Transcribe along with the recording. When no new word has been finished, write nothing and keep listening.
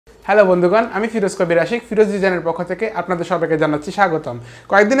Hello বন্ধুগণ, আমি ফিরোজ কবির আশিক ফিরোজ ডিজাইনের পক্ষ থেকে আপনাদের সবাইকে জানাচ্ছি স্বাগতম।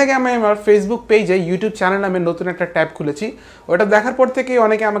 কয়েকদিন আগে আমি আমার ফেসবুক পেজে ইউটিউব চ্যানেল নামে নতুন একটা ট্যাব খুলেছি। ওটা দেখার পর থেকেই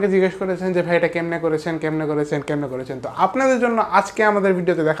অনেকে আমাকে জিজ্ঞেস করেছেন যে ভাই এটা কেমনে করেছেন। তো আপনাদের জন্য আজকে আমাদের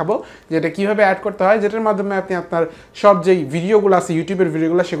ভিডিওতে দেখাবো যে এটা কীভাবে অ্যাড করতে হয়, যেটার মাধ্যমে আপনি আপনার সব যেই ভিডিওগুলো আছে ইউটিউবের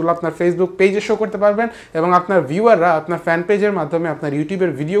ভিডিওগুলো সেগুলো আপনার ফেসবুক পেজে শো করতে পারবেন এবং আপনার ভিউয়াররা আপনার ফ্যান পেজের মাধ্যমে আপনার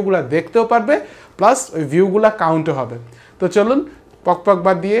ইউটিউবের ভিডিওগুলো দেখতেও পারবে, প্লাস ওই ভিউগুলো কাউন্টও হবে। তো চলুন পক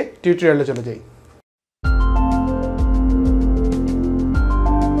বাদ দিয়ে টিউটোরিয়ালে চলে যাই।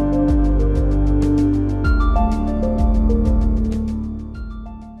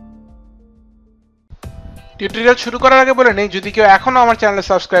 টিউটোরিয়াল শুরু করার আগে বলে নেই, যদি কেউ এখনো আমার চ্যানেলে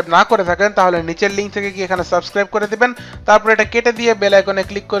সাবস্ক্রাইব না করে থাকেন তাহলে নিচের লিংক থেকে গিয়ে এখানে সাবস্ক্রাইব করে দিবেন, তারপর এটা কেটে দিয়ে বেল আইকনে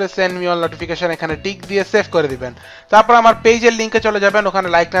ক্লিক করে সেন্ড মি অল নোটিফিকেশন এখানে টিক দিয়ে সেভ করে দিবেন। তারপর আমার পেজের লিংকে চলে যাবেন, ওখানে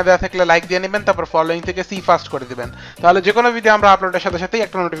লাইক না দেওয়া থাকলে লাইক দিয়ে নেবেন, তারপর ফলোইং থেকে সি ফাস্ট করে দিবেন। তাহলে যে কোনো ভিডিও আমরা আপলোডের সাথে সাথেই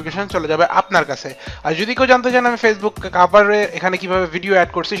একটা নোটিফিকেশন চলে যাবে আপনার কাছে। আর যদি কেউ জানতে চান আমি ফেসবুক কভারে এখানে কিভাবে ভিডিও অ্যাড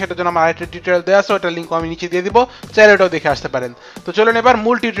করছি সেটার জন্য আমার আরেকটা টিউটোরিয়াল দেওয়া আছে, ওটার লিংক আমি নিচে দিয়ে দিব, চাইলে ওটাও দেখে আসতে পারেন। তো চলুন এবার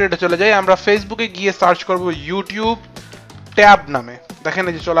মূল টিউটোরিয়ালে চলে যাই। আমরা ফেসবুকে গিয়ে সার্চ করব ইউটিউব ট্যাব নামে। দেখেন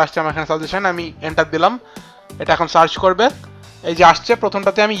এই যে চলে আসছে আমার এখানে সাজেশন, আমি এন্টার দিলাম, এটা এখন সার্চ করবে। এই যে আসছে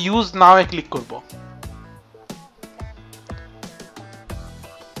প্রথমটাতে আমি ইউজ নাও এ ক্লিক করব,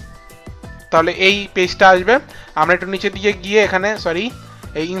 তাহলে এই পেজটা আসবে। আমরা একটু নিচে দিকে গিয়ে এখানে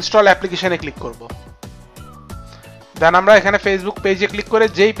এই ইনস্টল অ্যাপ্লিকেশনে ক্লিক করব। দেন আমরা এখানে ফেসবুক পেজে ক্লিক করে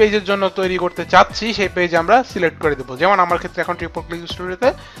যেই পেজের জন্য তৈরি করতে চাচ্ছি সেই পেজ আমরা সিলেক্ট করে দেবো। যেমন আমার ক্ষেত্রে এখন ট্রিপল ক্লিক স্টুডিওতে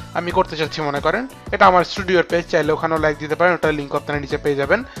আমি করতে চাচ্ছি, মনে করেন এটা আমার স্টুডিওর পেজ, চাইলে ওখানেও লাইক দিতে পারেন, ওটার লিঙ্ক আপনারা নিচে পেয়ে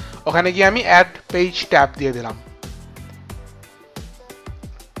যাবেন। ওখানে গিয়ে আমি অ্যাড পেজ ট্যাব দিয়ে দিলাম।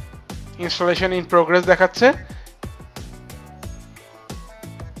 ইনস্টলেশন ইন প্রোগ্রেস দেখাচ্ছে,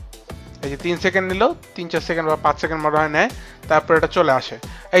 এই যে 3 সেকেন্ড নিল, 3-4 সেকেন্ড বা 5 সেকেন্ড মনে হয় নেয়, তারপর এটা চলে আসে।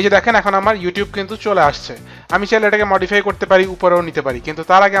 এই যে দেখেন এখন আমার ইউটিউব কিন্তু চলে আসছে। আমি চাইলে এটাকে মডিফাই করতে পারি, উপরেও নিতে পারি, কিন্তু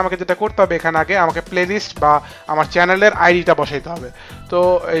তার আগে আমাকে যেটা করতে হবে, এখানে আগে আমাকে প্লেলিস্ট বা আমার চ্যানেলের আইডিটা বসাইতে হবে। তো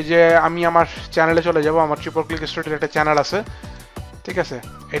এই যে আমি আমার চ্যানেলে চলে যাব, আমার ট্রিপল ক্লিক স্টুডিওর একটা চ্যানেল আছে, ঠিক আছে,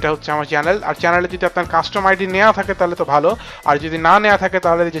 এটা হচ্ছে আমার চ্যানেল। আর চ্যানেলে যদি আপনার কাস্টম আইডি নেওয়া থাকে তাহলে তো ভালো, আর যদি না নেওয়া থাকে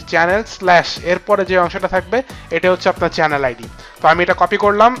তাহলে যে চ্যানেল স্ল্যাশ এরপরে যে অংশটা থাকবে এটা হচ্ছে আপনার চ্যানেল আইডি। তো আমি এটা কপি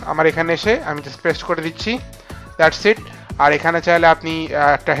করলাম, আমার এখানে এসে আমি জাস্ট পেস্ট করে দিচ্ছি, দ্যাটস ইট। আর এখানে চাইলে আপনি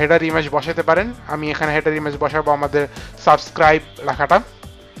একটা হেডার ইমেজ বসাতে পারেন। আমি এখানে হেডার ইমেজ বসাবো আমাদের সাবস্ক্রাইব লেখাটা।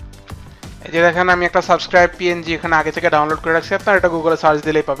 এই যে দেখেন আমি একটা সাবস্ক্রাইব পিএনজি এখানে আগে থেকে ডাউনলোড করে রাখছি, আপনারা এটা গুগলে সার্চ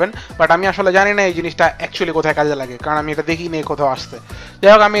দিলেই পাবেন। বাট আমি আসলে জানি না এই জিনিসটা অ্যাকচুয়ালি কোথায় কাজে লাগে, কারণ আমি এটা দেখি নেই কোথাও আসতে।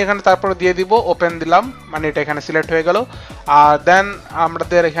 যাই হোক আমি এখানে তারপর দিয়ে দিব, ওপেন দিলাম, মানে এটা এখানে সিলেক্ট হয়ে গেল। আর দেন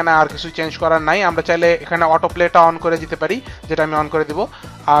আমাদের এখানে আর কিছু চেঞ্জ করার নাই, আমরা চাইলে এখানে অটো প্লেটা অন করে দিতে পারি, যেটা আমি অন করে দিব।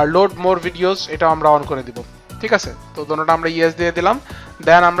 আর লোড মোর ভিডিওস এটা আমরা অন করে দিব, ঠিক আছে। তো দোনোটা আমরা ইয়েস দিয়ে দিলাম।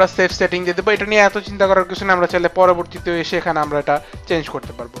 দেন আমরা সেভ সেটিং দিয়ে দেবো। এটা নিয়ে এত চিন্তা করার কিছু না, আমরা চাইলে পরবর্তীতে এসে এখানে আমরা এটা চেঞ্জ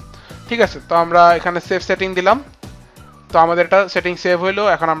করতে পারবো, ঠিক আছে। তো আমরা এখানে সেভ সেটিং দিলাম, তো আমাদের এটা সেটিং সেভ হইলো।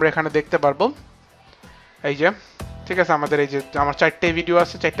 এখন আমরা এখানে দেখতে পারবো এই যে, ঠিক আছে, আমাদের এই যে আমার 4টে ভিডিও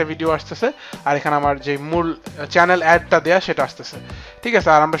আছে, 4টা ভিডিও আসতেছে, আর এখানে আমার যে মূল চ্যানেল অ্যাডটা দেয়া সেটা আসতেছে, ঠিক আছে।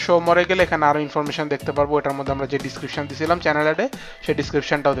 আর আমরা শো মরে গেলে এখানে আরো ইনফরমেশন দেখতে পারবো, এটার মধ্যে আমরা যে ডিসক্রিপশন দিয়েছিলাম চ্যানেল অ্যাডে সেই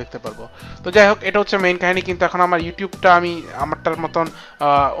ডিসক্রিপশনটাও দেখতে পারবো। তো যাই হোক এটা হচ্ছে মেইন কাহিনী, কিন্তু এখন আমার ইউটিউবটা আমি আমারটার মতন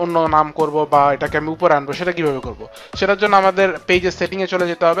অন্য নাম করব বা এটাকে আমি উপরে আনবো, সেটা কিভাবে করব? সেটার জন্য আমাদের পেজের সেটিংয়ে চলে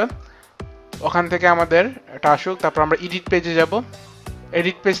যেতে হবে। ওখান থেকে আমাদের এটা আসুক, তারপর আমরা এডিট পেজে যাব।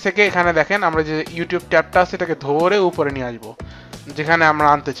 এডিট পেজ থেকে এখানে দেখেন আমরা যে ইউটিউব ট্যাবটা আছে এটাকে ধরে উপরে নিয়ে আসবো, যেখানে আমরা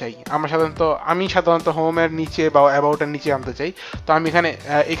আনতে চাই। আমি সাধারণত হোমের নিচে বা অ্যাবাউটের নিচে আনতে চাই। তো আমি এখানে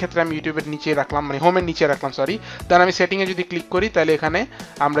এই ক্ষেত্রে আমি ইউটিউবের নিচে রাখলাম, মানে হোমের নিচে রাখলাম, সরি। দেন আমি সেটিংয়ে যদি ক্লিক করি তাহলে এখানে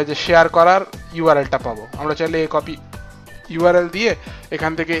আমরা যে শেয়ার করার ইউআরএলটা পাবো। আমরা চাইলে এই কপি ইউআরএল দিয়ে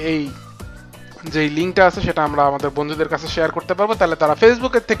এখান থেকে এই যে লিঙ্কটা আছে সেটা আমরা আমাদের বন্ধুদের কাছে শেয়ার করতে পারবো, তাহলে তারা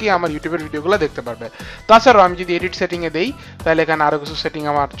ফেসবুকের থেকে আমার ইউটিউবের ভিডিওগুলো দেখতে পারবে। তাছাড়াও আমি যদি এডিট সেটিংয়ে দেই তাহলে এখানে আরও কিছু সেটিং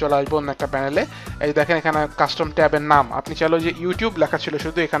আমার চলে আসবো অন্য একটা প্যানেলে। এই দেখেন এখানে কাস্টম ট্যাবের নাম, আপনি চাইলেও যে ইউটিউব লেখা ছিল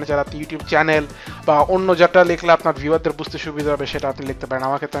শুধু, এখানে যারা আপনি ইউটিউব চ্যানেল বা অন্য যেটা লিখলে আপনার ভিউয়ারদের বুঝতে সুবিধা হবে সেটা আপনি লিখতে পারেন।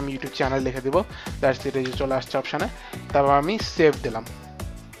 আমার ক্ষেত্রে আমি ইউটিউব চ্যানেল লিখে দিব, দ্যাটস ইট। এই যে চলে আসছে অপশানে, তারপর আমি সেভ দিলাম,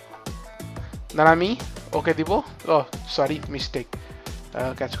 দেন আমি ওকে দিব। ও সরি, মিস্টেক,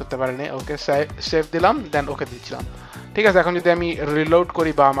 ক্যাচ করতে পারিনি। ওকে সেভ দিলাম, দেন ওকে দিচ্ছিলাম, ঠিক আছে। এখন যদি আমি রিলোড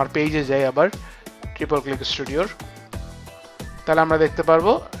করি বা আমার পেজে যাই আবার ট্রিপল ক্লিক স্টুডিওর, তাহলে আমরা দেখতে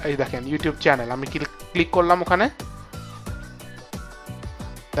পারবো এই দেখেন ইউটিউব চ্যানেল। আমি ক্লিক করলাম ওখানে,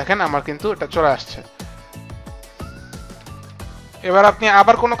 দেখেন আমার কিন্তু এটা চলে আসছে। এবার আপনি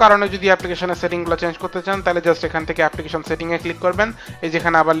আবার কোনো কারণে যদি অ্যাপ্লিকেশনের সেটিংগুলো চেঞ্জ করতে চান তাহলে জাস্ট এখান থেকে অ্যাপ্লিকেশন সেটিংয়ে ক্লিক করবেন। এই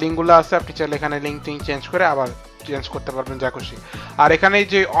যেখানে আবার লিঙ্কগুলো আছে, আপনি চাইলে এখানে লিঙ্ক টিঙ্ক চেঞ্জ করে আবার চেঞ্জ করতে পারবেন যা খুশি। আর এখানে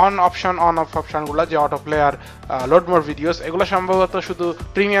যে অন অফ অপশনগুলো, যে অটো প্লে আর লোড মোর ভিডিওস, এগুলো সম্ভবত শুধু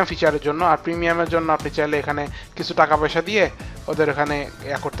প্রিমিয়াম ফিচারের জন্য। আর প্রিমিয়ামের জন্য আপনি চাইলে এখানে কিছু টাকা পয়সা দিয়ে ওদের এখানে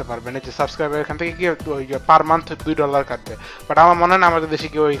করতে পারবেন। এই যে সাবস্ক্রাইবার এখান থেকে কি ওই পার মান্থ $2 কাটবে, বাট আমার মনে হয় না আমাদের দেশে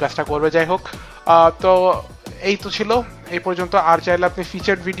কেউ এই কাজটা করবে। যাই হোক, তো এই তো ছিল এই পর্যন্ত। আর চাইলে আপনি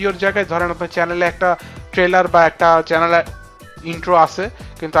ফিচার্ড ভিডিওর জায়গায় ধরেন আপনার চ্যানেলে একটা ট্রেলার বা একটা চ্যানেলে ইন্ট্রো আছে,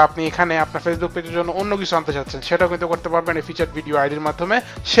 কিন্তু আপনি এখানে আপনার ফেসবুক পেজের জন্য অন্য কিছু আনতে চাচ্ছেন, সেটাও কিন্তু করতে পারবেন এই ফিচার্ড ভিডিও আইডির মাধ্যমে,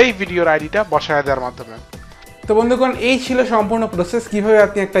 সেই ভিডিওর আইডিটা বসায় দেওয়ার মাধ্যমে। তো বন্ধুগণ, এই ছিল সম্পূর্ণ প্রসেস কিভাবে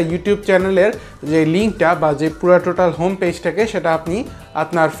আপনি একটা ইউটিউব চ্যানেলের যে লিঙ্কটা বা যে পুরো টোটাল হোম পেজটাকে সেটা আপনি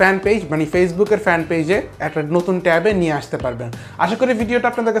আপনার ফ্যান পেজ মানে ফেসবুকের ফ্যান পেজে একটা নতুন ট্যাবে নিয়ে আসতে পারবেন। আশা করি ভিডিওটা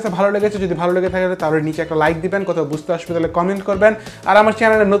আপনাদের কাছে ভালো লেগেছে। যদি ভালো লেগে থাকে তাহলে নিচে একটা লাইক দিবেন, কোথাও বুঝতে অসুবিধা হলে কমেন্ট করবেন, আর আমার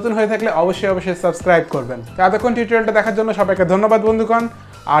চ্যানেলে নতুন হয়ে থাকলে অবশ্যই সাবস্ক্রাইব করবেন। এতক্ষণ টিউটোরিয়ালটা দেখার জন্য সবাইকে ধন্যবাদ বন্ধুগণ।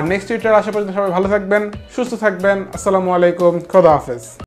 আর নেক্সট টিউটোরিয়াল আসা পর্যন্ত সবাই ভালো থাকবেন, সুস্থ থাকবেন। আসসালামু আলাইকুম, খোদা হাফেজ।